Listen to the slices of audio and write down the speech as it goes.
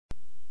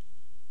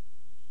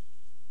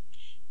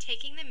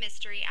Taking the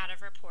mystery out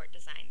of report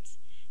designs.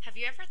 Have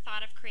you ever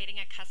thought of creating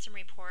a custom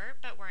report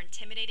but were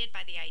intimidated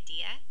by the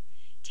idea?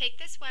 Take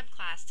this web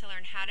class to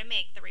learn how to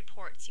make the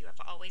reports you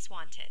have always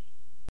wanted.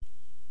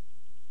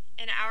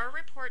 In our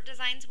Report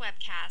Designs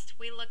webcast,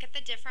 we look at the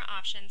different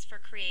options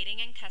for creating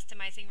and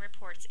customizing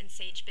reports in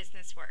Sage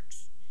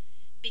BusinessWorks.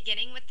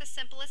 Beginning with the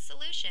simplest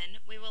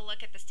solution, we will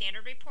look at the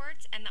standard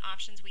reports and the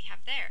options we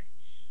have there.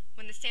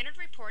 When the standard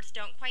reports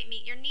don't quite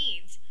meet your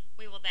needs,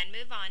 we will then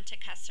move on to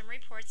custom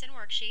reports and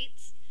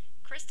worksheets,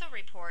 crystal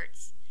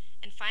reports,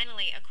 and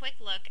finally a quick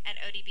look at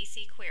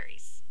ODBC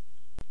queries.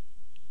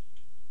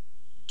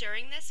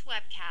 During this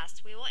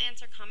webcast, we will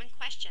answer common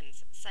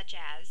questions such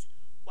as,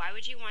 why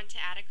would you want to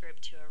add a group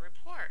to a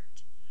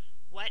report?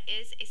 What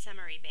is a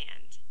summary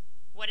band?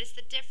 What is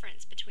the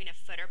difference between a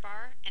footer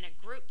bar and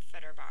a group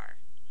footer bar?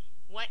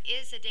 What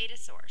is a data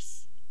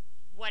source?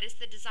 What is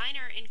the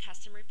designer in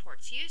custom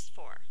reports used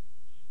for?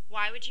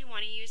 Why would you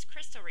want to use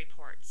crystal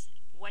reports?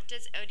 What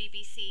does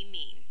ODBC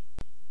mean?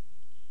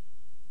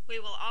 We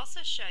will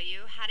also show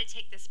you how to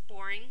take this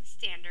boring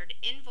standard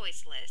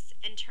invoice list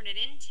and turn it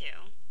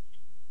into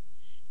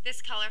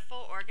this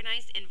colorful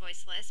organized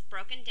invoice list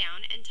broken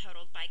down and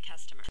totaled by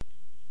customer.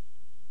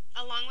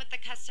 Along with the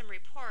custom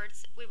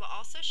reports, we will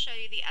also show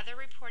you the other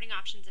reporting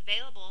options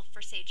available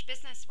for Sage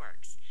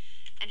BusinessWorks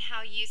and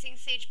how using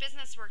Sage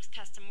BusinessWorks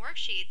custom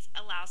worksheets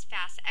allows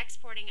fast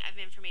exporting of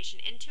information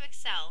into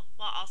Excel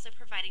while also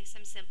providing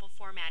some simple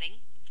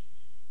formatting.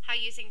 How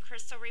using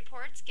crystal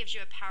reports gives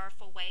you a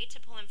powerful way to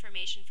pull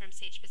information from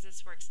Sage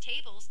BusinessWorks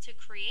tables to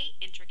create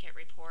intricate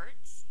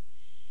reports.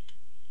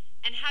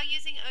 And how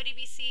using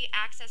ODBC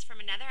access from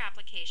another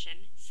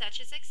application, such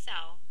as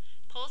Excel,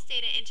 pulls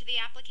data into the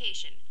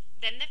application.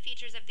 Then the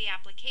features of the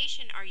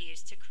application are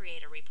used to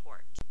create a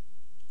report.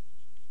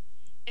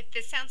 If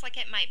this sounds like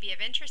it might be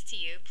of interest to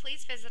you,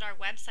 please visit our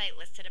website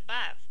listed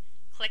above.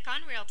 Click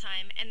on Real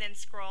Time and then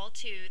scroll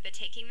to the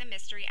Taking the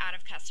Mystery Out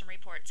of Custom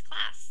Reports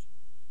class.